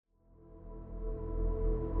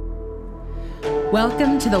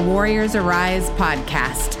Welcome to the Warriors Arise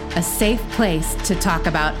podcast, a safe place to talk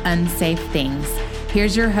about unsafe things.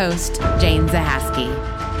 Here's your host, Jane Zahaski.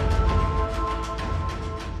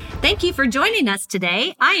 Thank you for joining us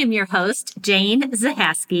today. I am your host, Jane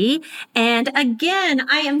Zahaski. And again,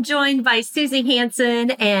 I am joined by Susie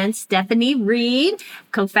Hansen and Stephanie Reed,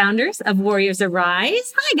 co-founders of Warriors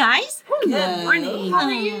Arise. Hi, guys. Good morning. How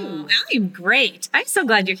are you? I'm great. I'm so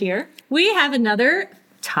glad you're here. We have another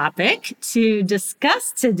topic to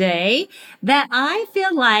discuss today that I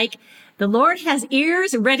feel like the Lord has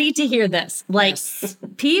ears ready to hear this.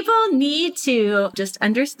 People need to just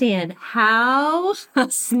understand how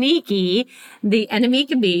sneaky the enemy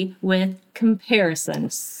can be with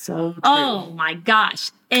comparison. So true. Oh my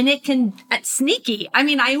gosh. And it can, sneaky. I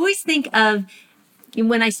mean, I always think of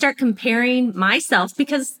when I start comparing myself,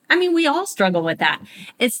 because we all struggle with that.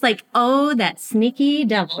 It's like, oh, that sneaky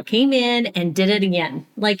devil came in and did it again.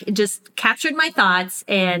 Like, it just captured my thoughts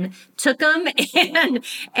and took them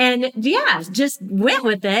and just went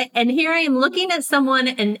with it. And here I am looking at someone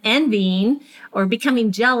and envying or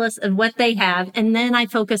becoming jealous of what they have. And then I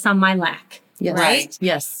focus on my lack. Yes. Right?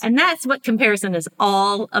 Yes. And that's what comparison is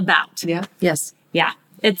all about. Yeah. Yes. Yeah.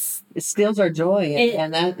 It steals our joy,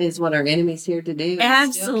 and that is what our enemy's here to do.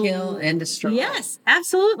 Absolutely. Steal, kill, and destroy. Yes,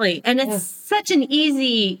 absolutely. And it's such an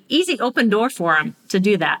easy open door for him to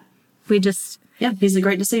do that. He's a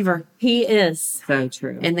great deceiver. He is. So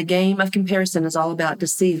true. And the game of comparison is all about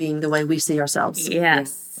deceiving the way we see ourselves.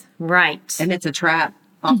 Yes, right. And it's a trap.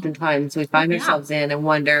 Oftentimes we find ourselves in and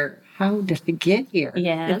wonder, how did I get here?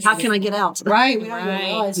 Yes. How can I get out? Right. We don't even Right.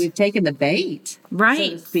 realize we've taken the bait, Right. so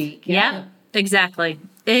to speak. Yeah, exactly.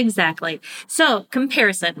 So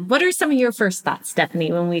comparison. What are some of your first thoughts,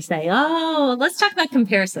 Stephanie, when we say, oh, let's talk about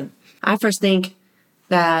comparison? I first think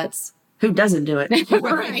that who doesn't do it?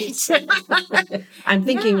 Right. I'm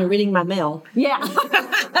thinking you're reading my mail Yeah.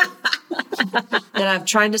 that I've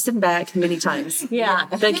tried to send back many times. Yeah.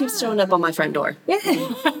 That keeps showing up on my front door.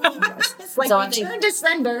 It's like So I think- return to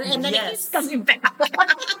sender and then it keeps coming back.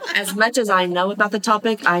 As much as I know about the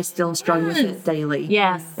topic, I still struggle with it daily.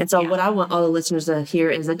 Yes. And so what I want all the listeners to hear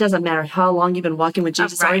is it doesn't matter how long you've been walking with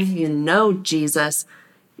Jesus or if you know Jesus,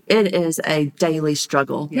 it is a daily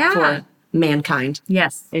struggle for mankind.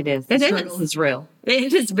 Yes. It is. It The is. struggle is real.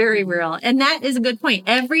 It is very real. And that is a good point.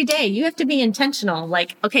 Every day you have to be intentional.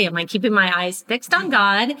 Like, okay, am I keeping my eyes fixed on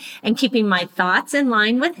God and keeping my thoughts in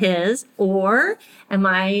line with His? Or am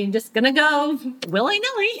I just going to go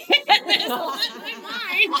willy-nilly?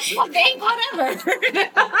 Think whatever.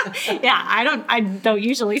 I don't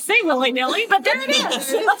usually say willy-nilly, but there it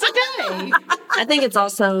is. It's okay. I think it's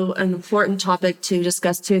also an important topic to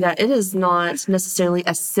discuss too, that it is not necessarily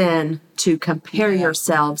a sin to compare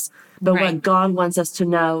yourselves. But what God wants us to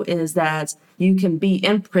know is that you can be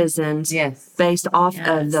imprisoned based off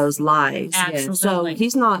of those lies. Absolutely. So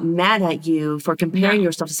He's not mad at you for comparing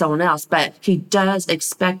yourself to someone else, but He does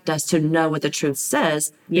expect us to know what the truth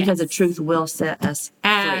says because the truth will set us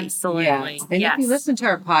free. Absolutely. Yeah. And if you listened to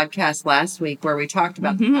our podcast last week where we talked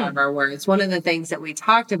about the power of our words, one of the things that we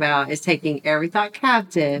talked about is taking every thought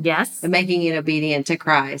captive and making it obedient to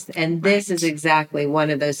Christ. And this is exactly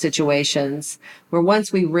one of those situations where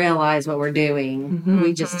once we realize what we're doing,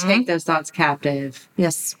 we just take those thoughts captive.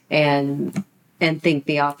 Yes. And think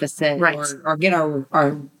the opposite or get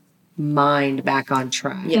our mind back on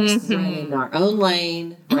track. Yes. Running our own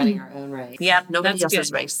lane, running our own race. Yep. Nobody that's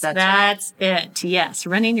else's good. race. That's it. Yes.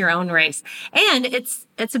 Running your own race. And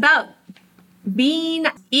it's about being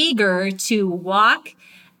eager to walk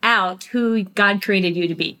out who God created you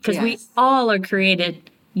to be. Because we all are created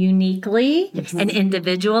uniquely and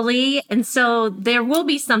individually. And so there will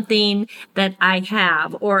be something that I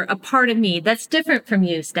have or a part of me that's different from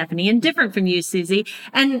you, Stephanie, and different from you, Susie.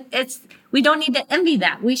 And we don't need to envy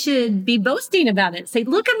that. We should be boasting about it. Say,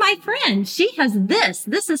 look at my friend. She has this.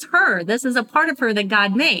 This is her. This is a part of her that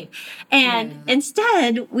God made. And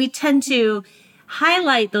instead, we tend to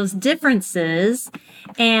highlight those differences,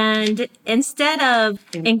 and instead of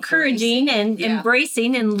encouraging and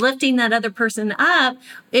embracing and lifting that other person up,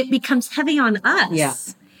 it becomes heavy on us. Yeah.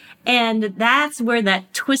 And that's where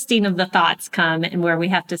that twisting of the thoughts come, and where we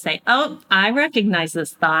have to say, oh, I recognize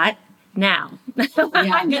this thought now.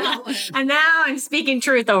 And now I'm speaking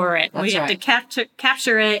truth over it. We have to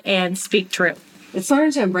capture it and speak truth. It's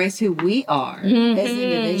learning to embrace who we are as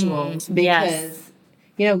individuals because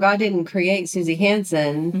God didn't create Susie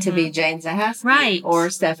Hansen to be Jane Zahaski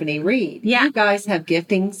or Stephanie Reed. Yeah. You guys have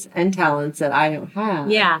giftings and talents that I don't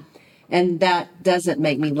have. Yeah. And that doesn't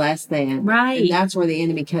make me less than. Right. And that's where the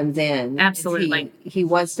enemy comes in. Absolutely. He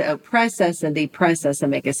wants to oppress us and depress us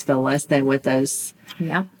and make us feel less than with those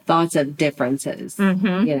thoughts of differences,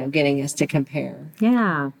 getting us to compare.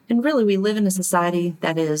 Yeah. And really, we live in a society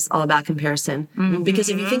that is all about comparison. Because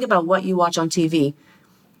if you think about what you watch on TV,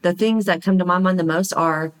 the things that come to my mind the most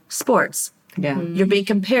are sports. Yeah. You're being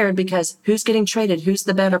compared because who's getting traded, who's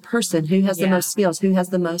the better person, who has the most skills, who has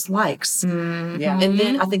the most likes. Yeah. And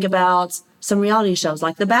then I think about some reality shows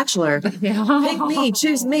like The Bachelor. Pick me,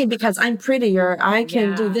 choose me because I'm prettier, I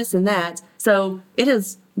can do this and that. So it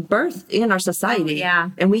is birthed in our society.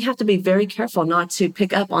 And we have to be very careful not to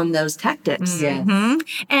pick up on those tactics.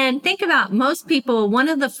 And think about most people, one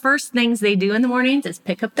of the first things they do in the mornings is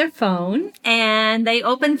pick up their phone and they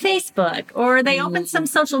open Facebook or they open some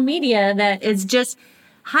social media that is just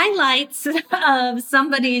highlights of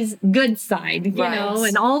somebody's good side, you know,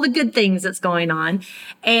 and all the good things that's going on.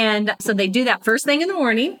 And so they do that first thing in the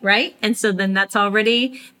morning, right? And so then that's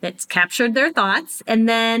captured their thoughts. And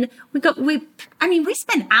then we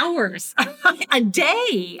spend hours a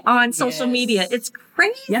day on social media. It's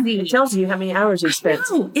crazy. Yeah, it tells you how many hours you've spent.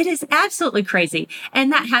 No, it is absolutely crazy.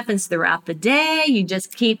 And that happens throughout the day. You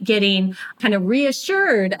just keep getting kind of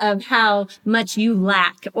reassured of how much you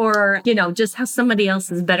lack or, just how somebody else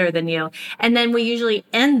is better than you. And then we usually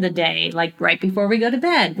end the day, like right before we go to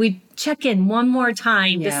bed. We check in one more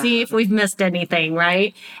time to see if we've missed anything,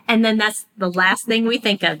 right? And then that's the last thing we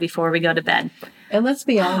think of before we go to bed. And let's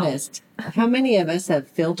be honest, how many of us have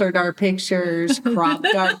filtered our pictures,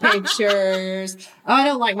 cropped our pictures? Oh, I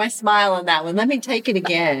don't like my smile on that one. Let me take it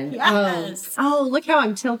again. Yes. Oh, look how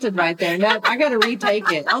I'm tilted right there. No, I got to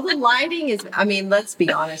retake it. Oh, the lighting is, let's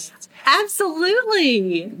be honest.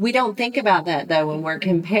 Absolutely. We don't think about that, though, when we're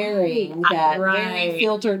comparing that very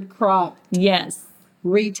filtered, cropped. Yes.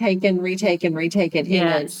 Retaken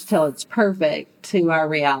image till it's perfect to our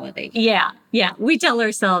reality. Yeah. We tell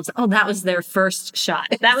ourselves, oh, that was their first shot.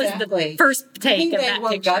 That was the first take of that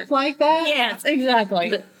picture. Up like that? Yes, exactly.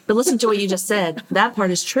 But listen to what you just said. That part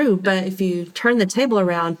is true. But if you turn the table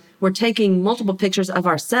around, we're taking multiple pictures of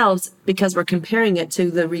ourselves because we're comparing it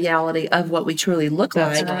to the reality of what we truly look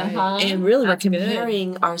like. And really, we're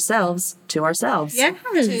comparing ourselves to ourselves. Yes.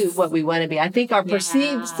 To what we want to be. I think our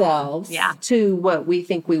perceived selves to what we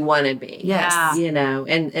think we want to be. Yes.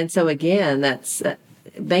 And so again, that's,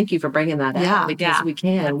 thank you for bringing that up because we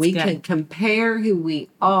can. We can compare who we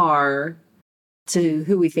are to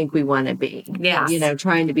who we think we want to be.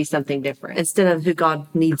 Trying to be something different. Instead of who God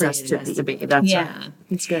needs us to be. That's right.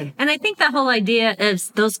 It's good. And I think the whole idea is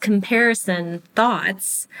those comparison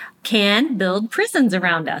thoughts can build prisons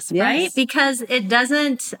around us, right? Because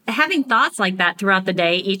having thoughts like that throughout the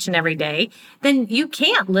day, each and every day, then you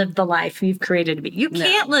can't live the life you've created to be. You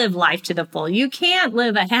can't live life to the full. You can't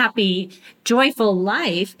live a happy, joyful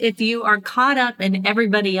life if you are caught up in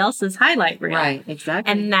everybody else's highlight reel. Right,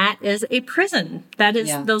 exactly. And that is a prison. That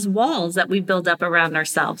is those walls that we build up around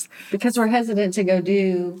ourselves. Because we're hesitant to go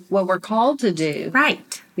do what we're called to do. Right.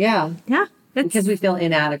 Yeah. Yeah. Because we feel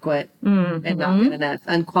inadequate and not good enough,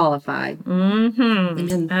 unqualified.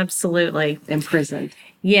 Absolutely. Imprisoned.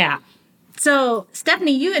 Yeah. So,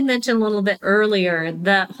 Stephanie, you had mentioned a little bit earlier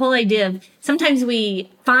the whole idea of sometimes we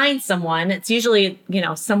find someone, it's usually,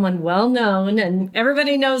 someone well known and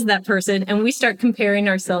everybody knows that person, and we start comparing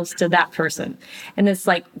ourselves to that person. And it's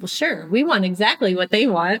like, well, sure, we want exactly what they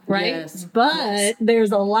want, right? Yes. But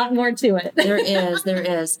there's a lot more to it. There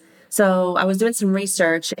is. So I was doing some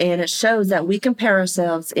research and it shows that we compare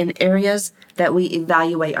ourselves in areas that we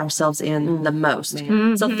evaluate ourselves in the most.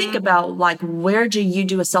 So think about where do you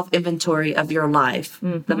do a self-inventory of your life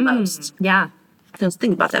the most? Yeah. Let's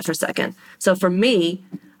think about that for a second. So for me,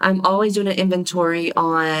 I'm always doing an inventory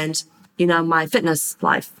on, my fitness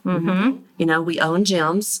life. We own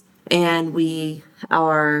gyms and we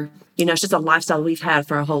are, it's just a lifestyle we've had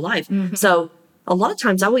for our whole life. So a lot of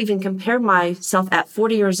times I will even compare myself at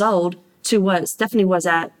 40 years old to what Stephanie was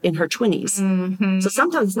at in her 20s. So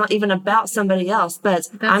sometimes it's not even about somebody else, but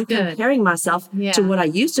I'm comparing myself to what I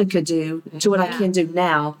used to could do to what I can do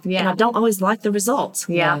now. And I don't always like the results.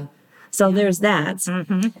 So there's that.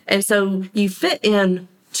 And so you fit in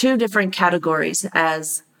two different categories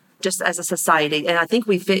as a society. And I think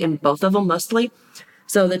we fit in both of them mostly.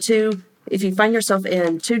 So if you find yourself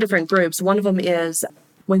in two different groups, one of them is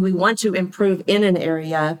when we want to improve in an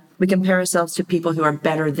area, we compare ourselves to people who are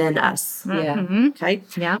better than us. Yeah. Okay.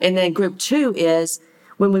 Yeah. And then group two is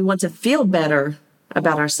when we want to feel better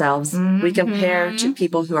about ourselves. We compare to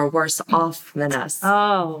people who are worse off than us.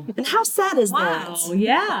 Oh. And how sad is Wow. that?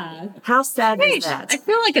 Yeah. How sad is Gosh, I that?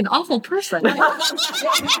 feel like an awful person. You're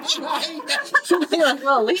like,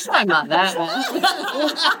 well, at least I'm not that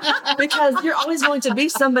bad. Because you're always going to be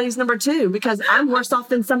somebody's number two, because I'm worse off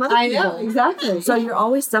than some other I people. know, exactly. So you're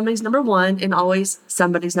always somebody's number one and always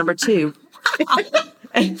somebody's number two.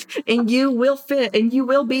 and you will fit, and you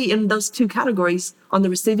will be in those two categories, on the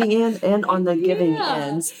receiving end and on the giving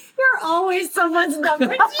ends. You're always someone's number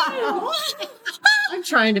two. I'm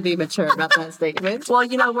trying to be mature about that statement. Well,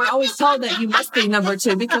 we're always told that you must be number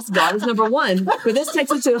two because God is number one. But this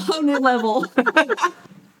takes it to a whole new level. I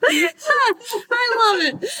love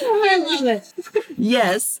it. I love it.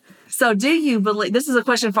 Yes. So do you believe, this is a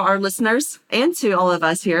question for our listeners and to all of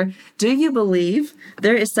us here. Do you believe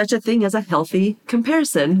there is such a thing as a healthy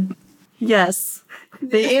comparison? Yes.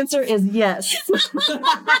 The answer is yes.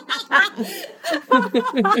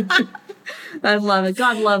 I love it.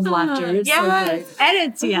 God loves laughter. It's so great.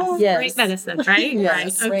 And it's Yes. great medicine, right?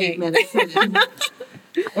 Yes. Right. Okay. Great medicine.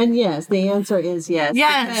 And yes, the answer is yes.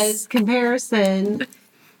 Yes. Because comparison,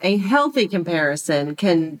 a healthy comparison,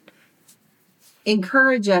 can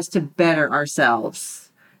encourage us to better ourselves,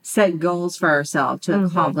 set goals for ourselves to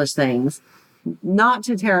accomplish things, not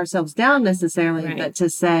to tear ourselves down necessarily, Right. but to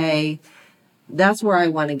say, that's where I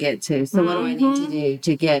want to get to. So what do I need to do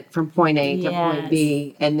to get from point A to point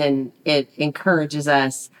B? And then it encourages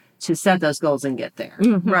us to set those goals and get there.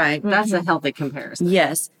 Right. That's a healthy comparison.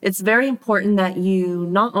 Yes. It's very important that you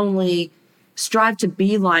not only strive to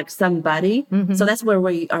be like somebody. So that's where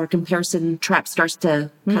our comparison trap starts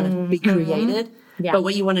to kind of be created. Yeah. But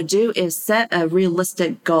what you want to do is set a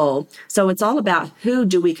realistic goal. So it's all about, who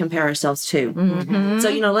do we compare ourselves to?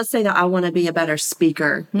 So, let's say that I want to be a better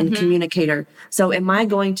speaker and communicator. So am I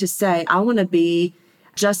going to say, I want to be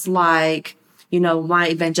just like, my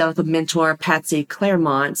evangelical mentor, Patsy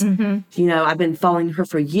Claremont? I've been following her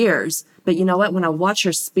for years. But you know what? When I watch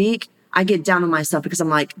her speak, I get down on myself because I'm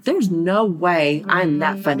like, there's no way I'm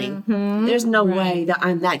that funny. There's no way that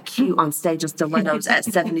I'm that cute on stage in stilettos at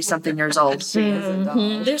 70 something years old.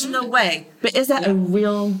 There's no way. But is that a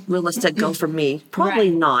realistic goal for me? Probably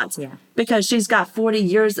not. Yeah. Because she's got 40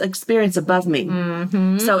 years experience above me.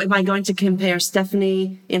 So am I going to compare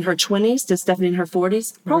Stephanie in her 20s to Stephanie in her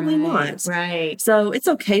 40s? Probably not. Right. So it's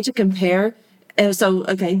okay to compare. So,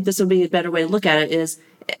 this would be a better way to look at it is,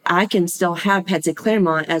 I can still have Patsy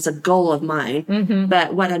Claremont as a goal of mine,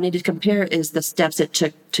 but what I need to compare is the steps it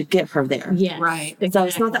took to get her there. Yes. Right. So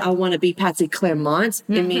it's not that I want to be Patsy Claremont.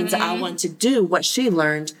 It means that I want to do what she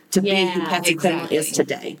learned to be who Patsy Claremont is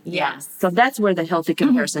today. Yes. So that's where the healthy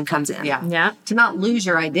comparison comes in. Yeah. Yeah. To not lose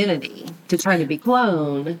your identity, to try to be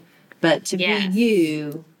clone, but to Yes. be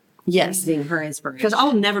you, Yes. using her inspiration. Because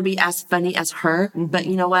I'll never be as funny as her, but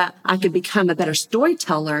you know what? I could become a better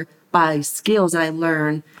storyteller by skills that I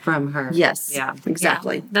learn. from her. Yes. Yeah.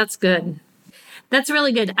 Exactly. Yeah, that's good. That's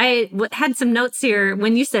really good. I had some notes here.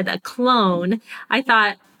 When you said a clone, I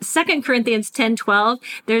thought 2 Corinthians 10:12,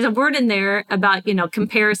 there's a word in there about,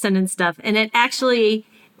 comparison and stuff. And it actually,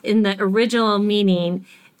 in the original meaning,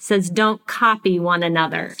 says don't copy one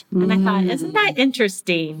another. And I thought, isn't that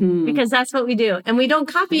interesting? Because that's what we do. And we don't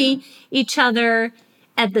copy each other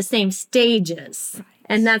at the same stages.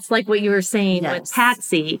 And that's like what you were saying with Yes.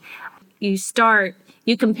 Patsy.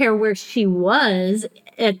 You compare where she was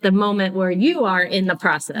at the moment where you are in the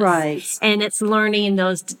process. Right. And it's learning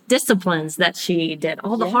those disciplines that she did,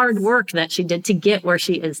 all the hard work that she did to get where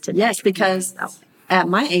she is today. Yes, because at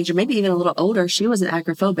my age, or maybe even a little older, she was an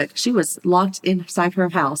agoraphobic. She was locked inside her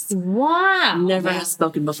house. Wow. Never has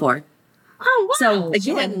spoken before. Oh, wow. So She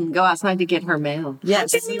again, wouldn't go outside to get her mail. yes,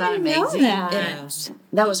 didn't even know that.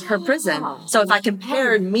 that was her prison. So if I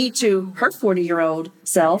compared me to her 40-year-old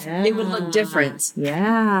self, it would look different.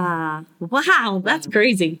 Yeah. Wow. That's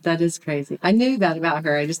crazy. That is crazy. I knew that about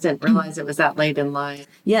her. I just didn't realize it was that late in life.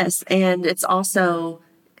 Yes, and it's also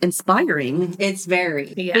inspiring It's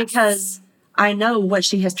very. Yes. because I know what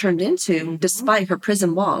she has turned into despite her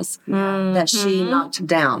prison walls that she knocked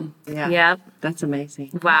down. Yeah. Yep. That's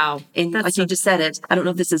amazing. Wow. And That's like you just said it, I don't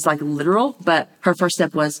know if this is like literal, but her first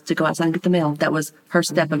step was to go outside and get the mail. That was her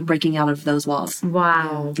step of breaking out of those walls.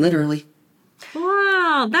 Wow. Literally.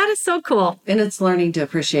 Wow. That is so cool. And it's learning to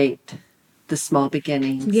appreciate the small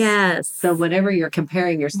beginnings. Yes. So whatever you're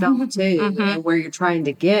comparing yourself to and where you're trying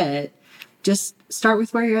to get, just start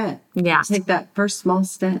with where you're at. Yeah. Take that first small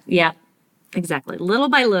step. Yep. Exactly. Little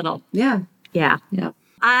by little. Yeah. Yeah. Yeah.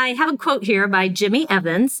 I have a quote here by Jimmy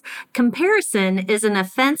Evans. Comparison is an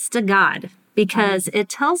offense to God because it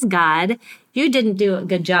tells God, you didn't do a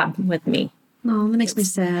good job with me. Oh, that makes me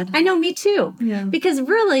sad. I know, me too. Yeah. Because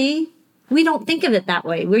really, we don't think of it that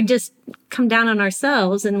way. We just come down on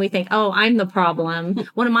ourselves and we think, oh, I'm the problem.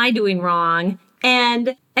 What am I doing wrong?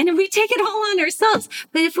 And we take it all on ourselves.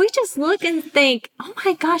 But if we just look and think, oh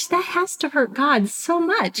my gosh, that has to hurt God so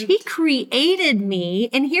much. He created me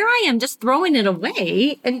and here I am just throwing it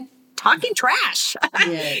away and talking trash,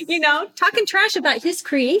 Yes. talking trash about his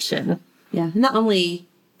creation. Yeah. And that only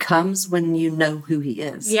comes when you know who he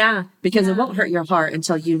is. Yeah. Because it won't hurt your heart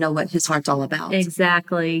until you know what his heart's all about.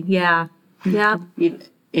 Exactly. Yeah. Yeah.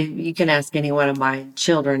 You can ask any one of my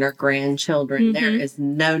children or grandchildren. There is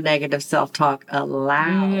no negative self-talk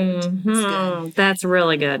allowed. It's good. That's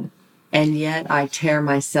really good. And yet I tear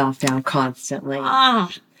myself down constantly.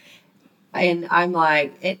 And I'm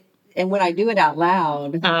like, and when I do it out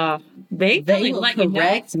loud, they will let you know.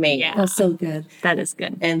 correct me. Yeah. That's so good. That is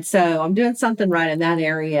good. And so I'm doing something right in that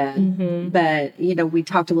area. But, we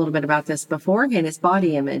talked a little bit about this beforehand, it's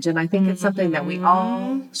body image. And I think it's something that we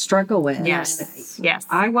all struggle with. Yes. And Yes.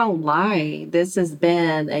 I won't lie. This has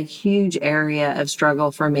been a huge area of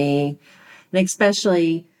struggle for me. And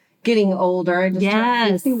especially getting older. I just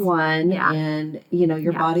turned 51. Yeah. And,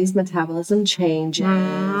 your body's metabolism changes.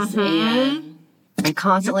 And I'm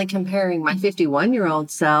constantly comparing my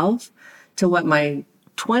 51-year-old self to what my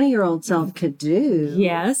 20-year-old self could do.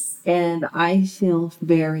 Yes. And I feel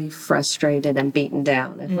very frustrated and beaten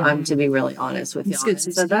down, if I'm to be really honest with you.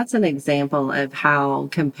 So that's an example of how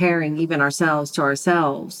comparing even ourselves to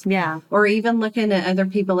ourselves. Yeah. Or even looking at other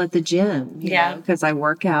people at the gym. Because I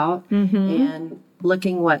work out and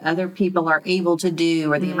looking what other people are able to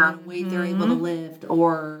do or the amount of weight they're able to lift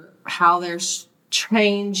or how they're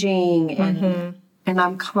changing and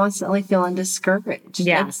I'm constantly feeling discouraged.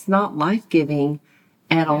 Yeah. It's not life-giving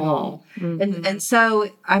at all. And so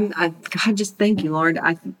God, just thank you, Lord.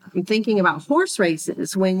 I'm thinking about horse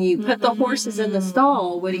races. When you put the horses in the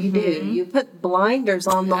stall, what do? You put blinders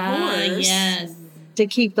on the horse to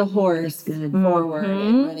keep the horse forward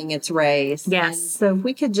and running its race. Yes. And so if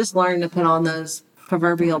we could just learn to put on those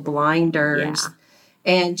proverbial blinders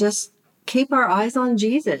and just keep our eyes on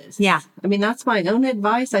Jesus. Yeah. I mean, that's my own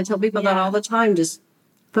advice. I tell people that all the time. Just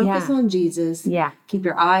focus on Jesus. Yeah. Keep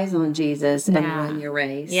your eyes on Jesus and run your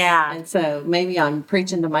race. Yeah. And so maybe I'm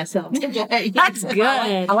preaching to myself today. That's good.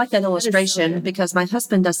 I like that illustration because my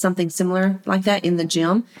husband does something similar like that in the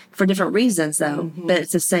gym for different reasons though, but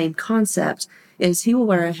it's the same concept is he will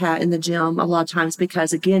wear a hat in the gym a lot of times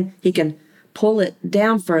because again, he can pull it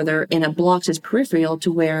down further and it blocks his peripheral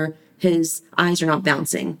to where his eyes are not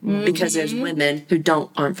bouncing because there's women who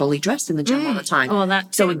aren't fully dressed in the gym all the time. Oh,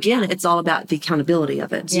 so again, it's all about the accountability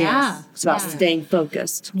of it. Yeah. It's about staying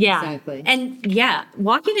focused. Yeah. Exactly. And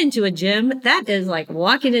walking into a gym, that is like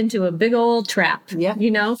walking into a big old trap.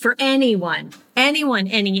 Yeah. For anyone,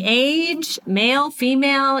 any age, male,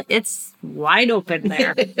 female, it's wide open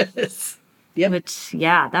there. Yep. Which,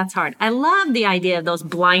 that's hard. I love the idea of those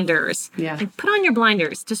blinders. Yeah. Like, put on your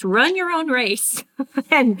blinders. Just run your own race.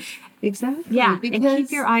 and Exactly. and Because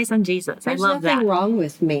keep your eyes on Jesus. I there's love nothing that. wrong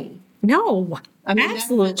with me. No, I mean, that's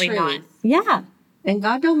the absolutely not. truth. Yeah, And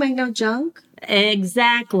God don't make no junk.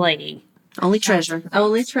 exactly. Only treasure.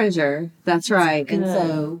 Only treasure. That's right. And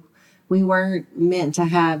so we weren't meant to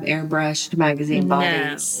have airbrushed magazine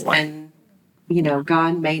bodies. No. And,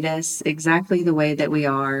 God made us exactly the way that we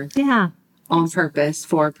are Yeah. on purpose,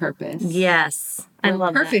 for a purpose. Yes. I We're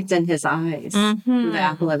love perfect in his eyes. We're the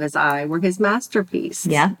apple of his eye. We're his masterpiece.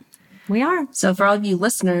 that. Yeah. We are. So for all of you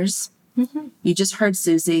listeners, you just heard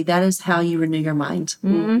Susie. That is how you renew your mind.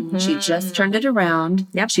 She just turned it around.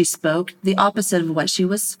 Yep. She spoke the opposite of what she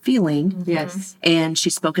was feeling. Yes. And she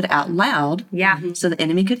spoke it out loud. Yeah. So the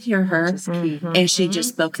enemy could hear her. Key. And she just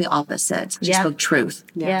spoke the opposite. She Yep. spoke truth.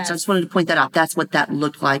 Yes. So I just wanted to point that out. That's what that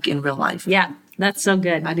looked like in real life. Yeah. That's so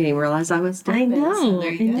good. I didn't even realize I was doing I it. know. So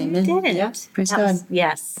there you go. And you did it. Yep. Praise That was- God.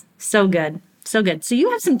 yes. So good. So good. So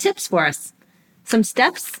you have some tips for us. Some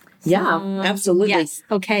steps? Yeah, absolutely. Yes.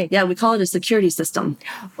 Okay. Yeah, we call it a security system.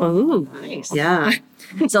 Oh, Nice. Yeah.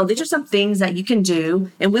 So these are some things that you can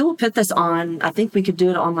do, and we will put this on. I think we could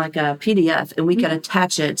do it on like a PDF, and we could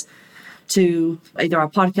attach it to either our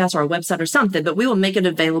podcast or our website or something. But we will make it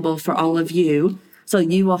available for all of you, so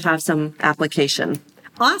you will have some application.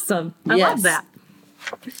 awesome. I Yes. love that.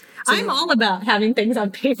 I'm all about having things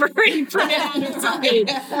on paper and print it out or something.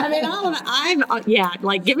 I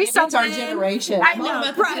mean, give me That's something. our generation. I I'm all know,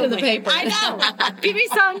 about the pen and the probably. paper. I know. Give me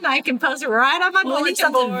something I can post right on my Well, we need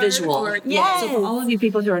bulletin something board visual. or- Yeah. Yes. So for all of you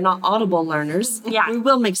people who are not audible learners, Yeah. we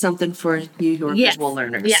will make something for you who are Yes. visual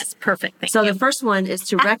learners. Yes. Perfect. Thank So you. the first one is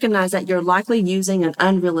to recognize that you're likely using an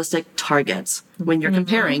unrealistic target when you're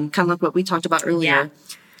comparing, kind of like what we talked about earlier.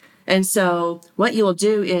 And so what you will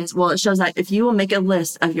do is, it shows that if you will make a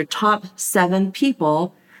list of your top 7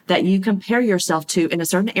 people that you compare yourself to in a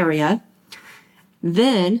certain area,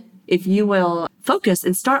 then if you will focus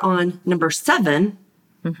and start on number 7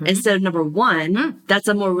 instead of number 1, that's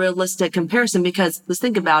a more realistic comparison, because let's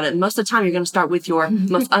think about it. Most of the time, you're going to start with your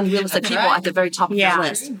most unrealistic people at the very top of your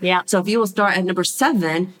list. Yeah. So if you will start at number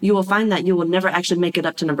 7, you will find that you will never actually make it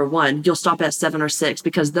up to number 1. You'll stop at 7 or 6,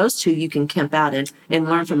 because those 2 you can camp out in and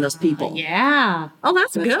learn from those people. Yeah. Oh,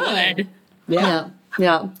 that's good. Yeah.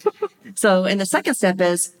 So, and the second step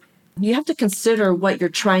is you have to consider what you're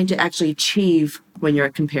trying to actually achieve when you're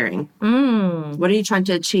comparing. What are you trying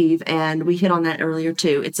to achieve? And we hit on that earlier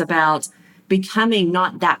too. It's about becoming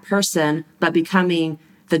not that person, but becoming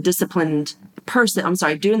the disciplined person.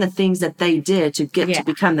 Doing the things that they did to get to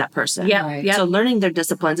become that person. So learning their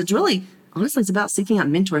disciplines, it's really, honestly, it's about seeking out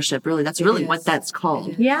mentorship, really. That's really what that's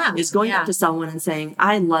called. Is going up to someone and saying,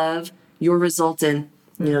 I love your result in,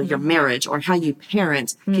 your marriage or how you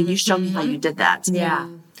parent. Can you show me how you did that?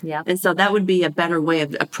 Yeah. And so that would be a better way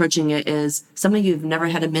of approaching it, is some of you have never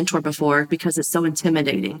had a mentor before because it's so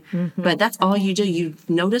intimidating. But that's all you do. You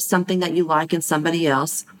notice something that you like in somebody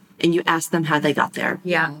else and you ask them how they got there.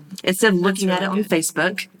 Yeah. Instead of looking at it on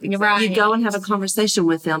Facebook, you go and have a conversation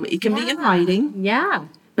with them. It can be in writing. Yeah.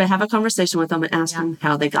 But have a conversation with them and ask them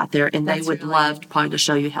how they got there. And they would love probably to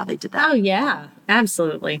show you how they did that. Oh, yeah.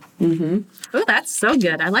 Absolutely. Oh, that's so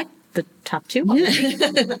good. I like the top 2.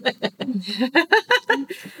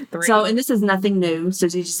 So, and this is nothing new. So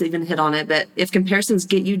you just even hit on it. But if comparisons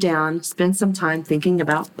get you down, spend some time thinking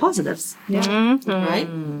about positives. Right?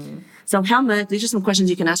 So these are some questions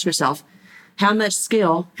you can ask yourself. How much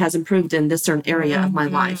skill has improved in this certain area of my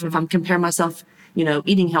life? If I'm comparing myself,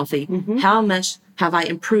 eating healthy, how much have I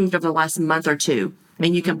improved over the last month or 2?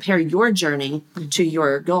 And you compare your journey to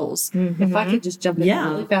your goals. If I could just jump in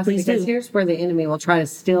really fast, because here's where the enemy will try to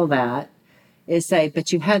steal that, is say,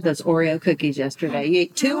 but you had those Oreo cookies yesterday. You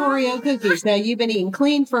ate 2 Oreo cookies. Now you've been eating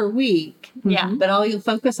clean for a week. But all you'll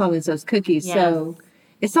focus on is those cookies. So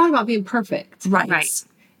it's not about being perfect. Right.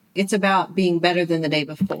 It's about being better than the day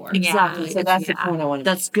before. Exactly. So that's the point I want to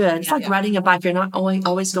That's good. It's like riding a bike. You're not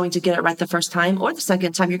always going to get it right the first time or the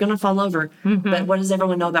second time. You're going to fall over. But what does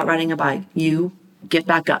everyone know about riding a bike? You get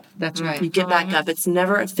back up. That's right. You get back up. It's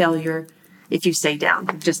never a failure if you stay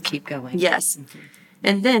down. Just keep going. Yes.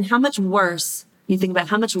 And then how much worse, you think about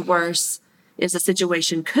how much worse is the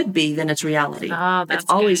situation could be than its reality. Oh, that's it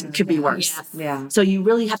always good. could be worse. Yes. Yeah. So you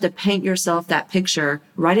really have to paint yourself that picture,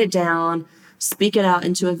 write it down, speak it out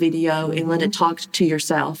into a video, and let it talk to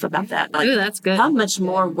yourself about that. Ooh, that's good. How much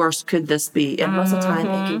more worse could this be? And most of the time,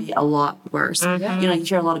 it can be a lot worse. You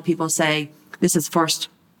hear a lot of people say, this is first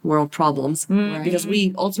world problems, because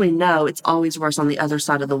we ultimately know it's always worse on the other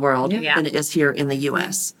side of the world than it is here in the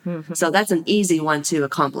U.S. So that's an easy one to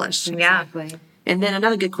accomplish. Yeah. Exactly. And then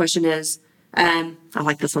another good question is, I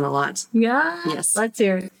like this one a lot. Yeah. Yes. Let's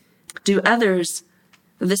hear it. Do others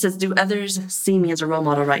see me as a role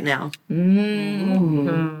model right now?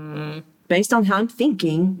 Based on how I'm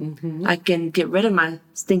thinking, I can get rid of my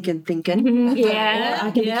stinking thinking. Yeah. I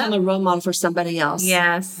can become a role model for somebody else.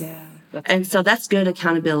 Yes. Yeah. And so that's good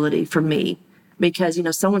accountability for me, because,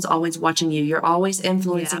 someone's always watching you. You're always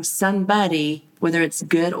influencing somebody, whether it's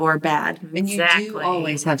good or bad. And you do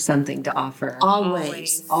always have something to offer.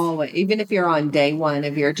 Always. Always. Even if you're on day 1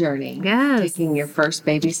 of your journey, taking your first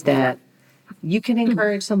baby step, you can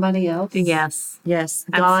encourage somebody else. Yes. Yes.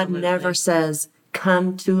 Absolutely. God never says,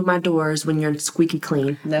 come to my doors when you're squeaky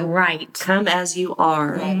clean. No. Right. Come as you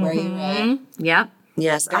are. Right where you're at. Yep.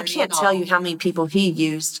 Yes. I can't tell you how many people he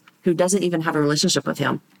used who doesn't even have a relationship with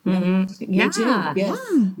him. Yeah. Yes.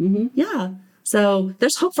 Yeah. So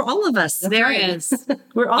there's hope for all of us. There is.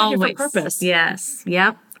 We're all Always. here for purpose. Yes.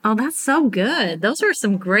 Yep. Oh, that's so good. Those are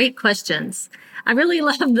some great questions. I really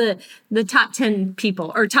love the top 10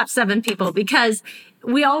 people or top 7 people, because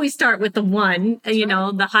we always start with the one,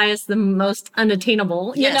 the highest, the most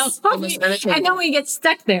unattainable, Yes, the most unattainable. and then we get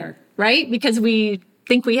stuck there, right? Because we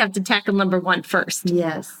think we have to tackle number 1 first.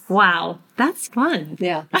 Yes. Wow. That's fun.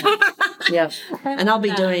 Yeah. Yeah. And I'll be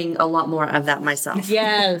doing a lot more of that myself.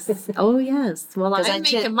 Yes. Oh, yes. Well, I'm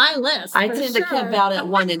making my list. I tend to camp out at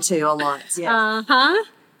 1 and 2 a lot. Yes. Uh-huh.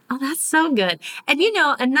 Oh, that's so good. And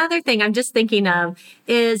another thing I'm just thinking of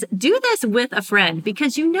is do this with a friend,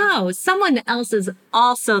 because someone else is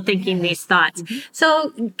also thinking these thoughts.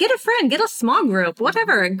 So get a friend, get a small group,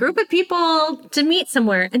 whatever, a group of people to meet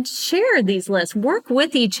somewhere and share these lists. Work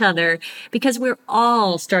with each other because we're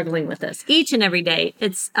all struggling with this each and every day.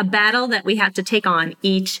 It's a battle that we have to take on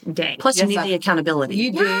each day. Plus, you need the accountability.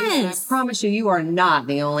 You do. I promise you are not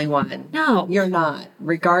the only one. No. You're not.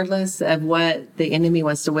 Regardless of what the enemy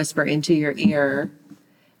wants to whisper into your ear,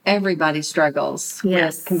 everybody struggles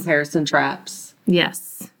with comparison traps.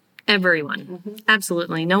 Yes. Everyone.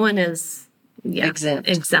 Absolutely. No one is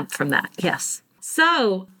exempt from that. Yes.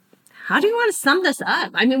 So how do you want to sum this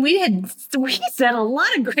up? I mean, we said a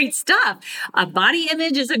lot of great stuff. Body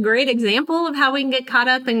image is a great example of how we can get caught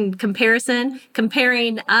up in comparison,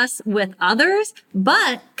 comparing us with others,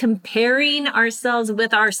 but comparing ourselves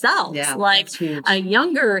with ourselves, like a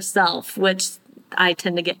younger self, which I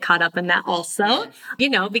tend to get caught up in that also,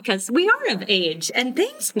 because we are of age and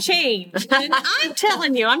things change. And I'm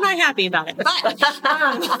telling you, I'm not happy about it. But that's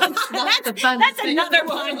another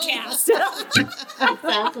podcast.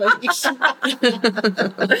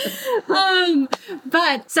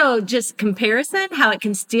 But so just comparison, how it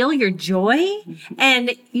can steal your joy.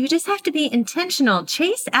 And you just have to be intentional.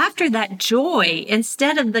 Chase after that joy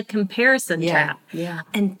instead of the comparison trap. Yeah.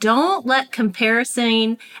 And don't let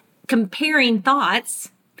comparing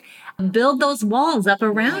thoughts build those walls up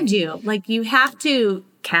around you. Like you have to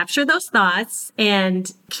capture those thoughts and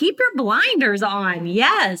keep your blinders on.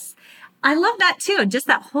 Yes. I love that too. Just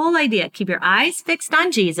that whole idea. Keep your eyes fixed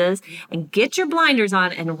on Jesus and get your blinders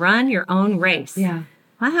on and run your own race. Yeah.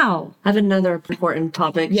 Wow. I have another important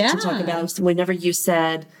topic to talk about. Whenever you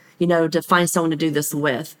said, to find someone to do this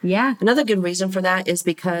with. Yeah. Another good reason for that is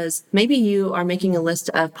because maybe you are making a list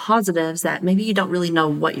of positives that maybe you don't really know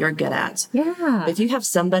what you're good at. Yeah. If you have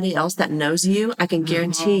somebody else that knows you, I can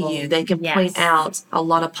guarantee you they can point out a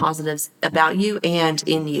lot of positives about you and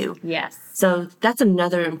in you. Yes. So that's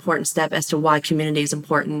another important step as to why community is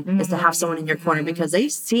important, is to have someone in your corner because they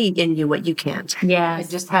see in you what you can't. Yeah. I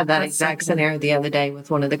just had that exact scenario the other day with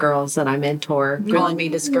one of the girls that I mentor, calling me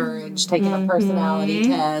discouraged, taking a personality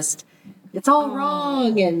test. It's all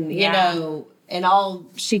wrong. And, and all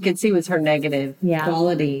she could see was her negative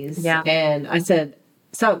qualities. Yeah. And I said,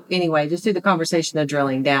 so anyway, just through the conversation of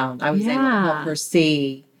drilling down, I was able to help her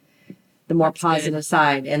see the more positive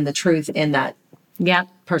side and the truth in that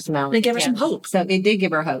personality. They gave her some hope. So it did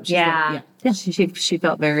give her hope. She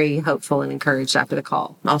felt very hopeful and encouraged after the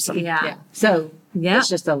call. Awesome. Yeah. So it's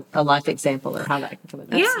just a life example of how that can come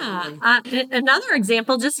in. Yeah. Another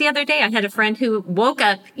example, just the other day, I had a friend who woke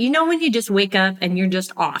up, when you just wake up and you're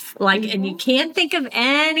just off, and you can't think of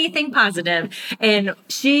anything positive. And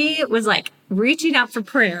she was reaching out for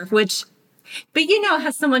prayer, but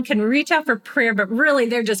how someone can reach out for prayer, but really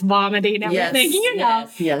they're just vomiting everything,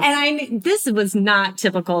 Yes. And this was not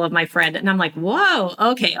typical of my friend. And I'm like, whoa,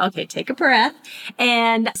 okay, take a breath.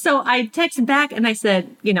 And so I texted back and I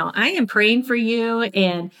said, I am praying for you.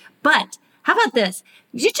 But how about this?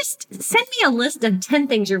 You just send me a list of 10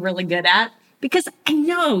 things you're really good at. Because I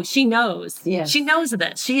know she knows. Yes. She knows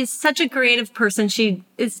this. She is such a creative person. She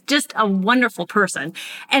is just a wonderful person.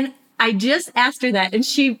 And I just asked her that and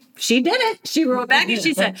she did it. She wrote back and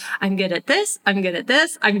she said, I'm good at this. I'm good at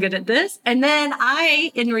this. I'm good at this. And then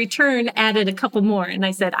I, in return, added a couple more. And I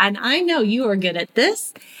said, and I know you are good at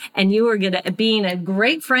this and you are good at being a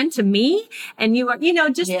great friend to me. And you are,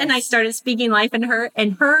 and I started speaking life in her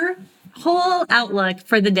and her whole outlook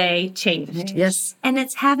for the day changed. Yes. And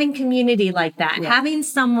it's having community like that, having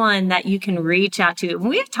someone that you can reach out to. And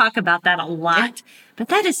we talk about that a lot. But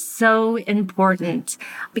that is so important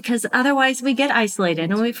because otherwise we get isolated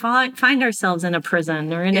and we find ourselves in a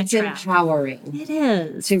prison or in a trap. It's empowering. It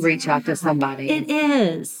is. To reach out to somebody. It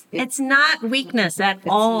is. It's not weakness at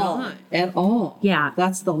all. Not at all. Yeah.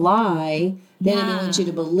 That's the lie that they want you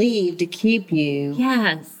to believe to keep you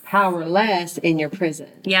powerless in your prison.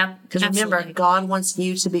 Yeah. Because remember, God wants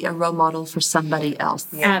you to be a role model for somebody else.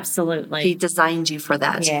 Yeah. Absolutely. He designed you for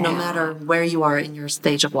that, no matter where you are in your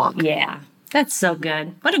stage of walk. Yeah. That's so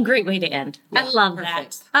good. What a great way to end. I love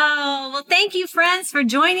that. Oh, well, thank you, friends, for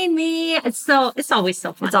joining me. It's always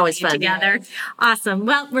so fun. It's always fun together. Yeah. Awesome.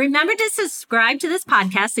 Well, remember to subscribe to this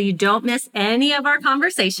podcast so you don't miss any of our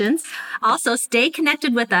conversations. Also, stay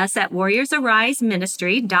connected with us at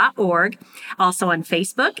warriorsariseministry.org, also on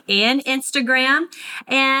Facebook and Instagram.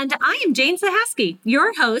 And I am Jane Zahaski,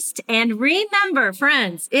 your host. And remember,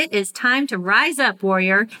 friends, it is time to rise up,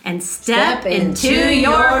 warrior, and step into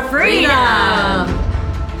your freedom.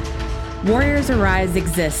 Warriors Arise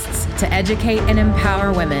exists to educate and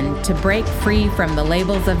empower women to break free from the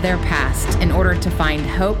labels of their past in order to find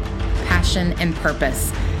hope, passion, and purpose.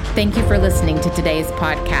 Thank you for listening to today's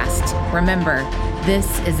podcast. Remember,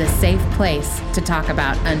 This is a safe place to talk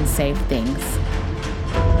about unsafe things.